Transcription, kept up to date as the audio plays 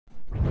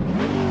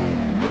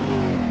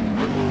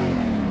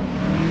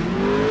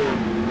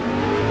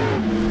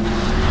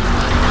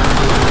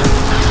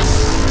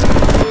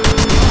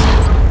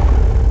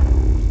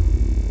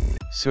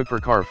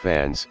Supercar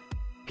fans,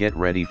 get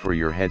ready for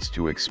your heads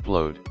to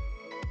explode.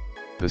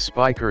 The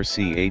Spyker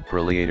C8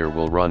 Preliator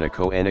will run a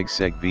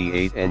Koenigsegg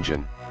V8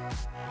 engine.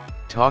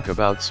 Talk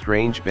about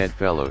strange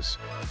bedfellows.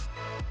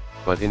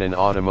 But in an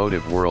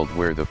automotive world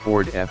where the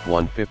Ford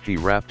F-150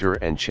 Raptor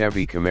and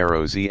Chevy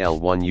Camaro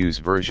ZL1 use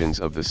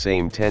versions of the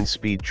same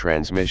 10-speed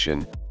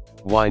transmission,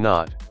 why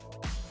not?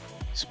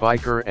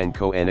 Spyker and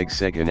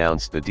Koenigsegg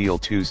announced the deal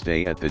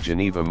Tuesday at the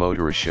Geneva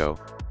Motor Show,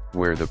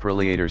 where the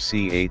Preliator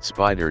C8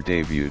 Spider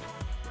debuted.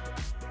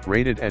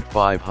 Rated at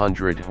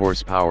 500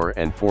 horsepower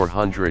and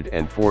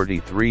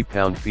 443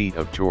 pound-feet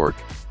of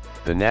torque,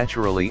 the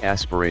naturally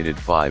aspirated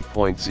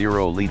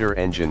 5.0-liter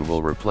engine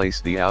will replace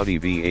the Audi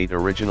V8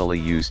 originally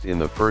used in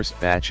the first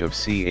batch of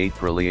C8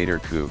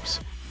 Preliator coupes.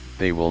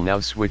 They will now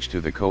switch to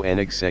the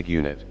Koenigsegg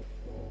unit.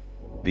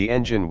 The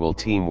engine will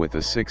team with a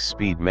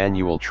 6-speed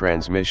manual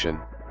transmission.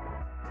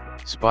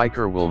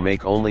 Spyker will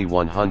make only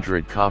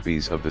 100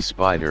 copies of the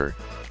Spider,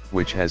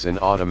 which has an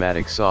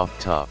automatic soft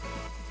top.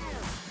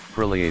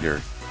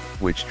 Preliator,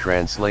 which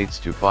translates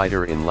to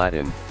fighter in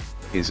Latin,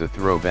 is a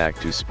throwback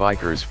to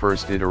Spyker's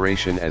first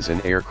iteration as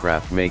an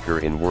aircraft maker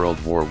in World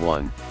War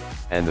I,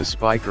 and the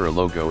Spyker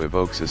logo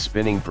evokes a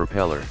spinning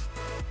propeller.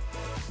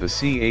 The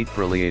C8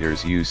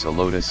 Preliators use a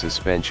Lotus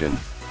suspension,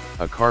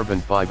 a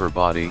carbon fiber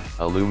body,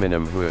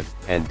 aluminum hood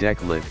and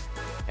deck lid,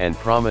 and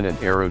prominent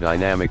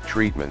aerodynamic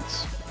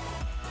treatments.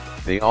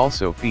 They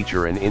also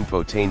feature an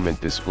infotainment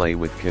display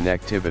with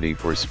connectivity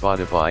for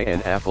Spotify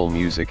and Apple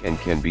Music and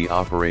can be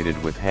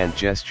operated with hand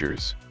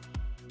gestures.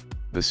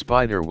 The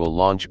Spider will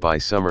launch by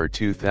summer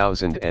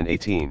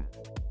 2018.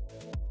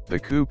 The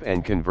coupe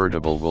and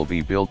convertible will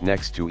be built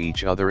next to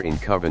each other in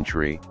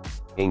Coventry,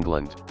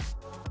 England.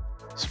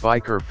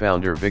 Spyker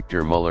founder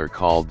Victor Muller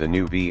called the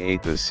new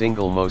V8 the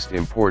single most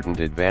important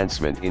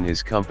advancement in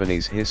his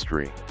company's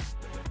history.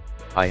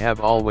 "I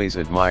have always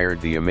admired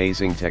the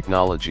amazing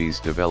technologies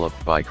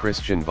developed by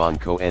Christian von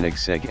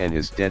Koenigsegg and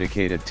his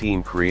dedicated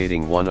team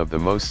creating one of the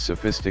most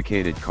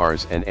sophisticated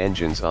cars and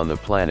engines on the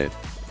planet,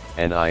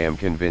 and I am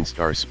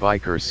convinced our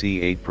Spyker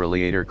C8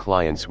 Preliator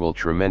clients will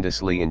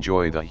tremendously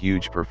enjoy the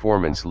huge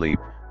performance leap,"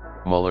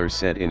 Muller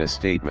said in a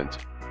statement.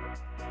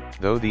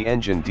 Though the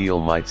engine deal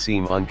might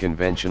seem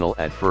unconventional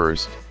at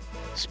first,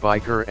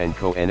 Spyker and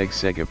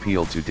Koenigsegg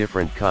appeal to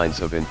different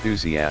kinds of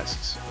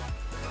enthusiasts.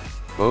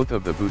 Both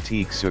of the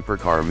boutique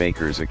supercar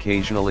makers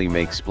occasionally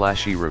make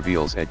splashy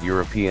reveals at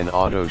European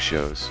auto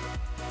shows.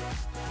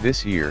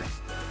 This year,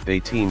 they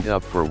teamed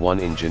up for one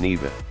in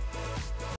Geneva.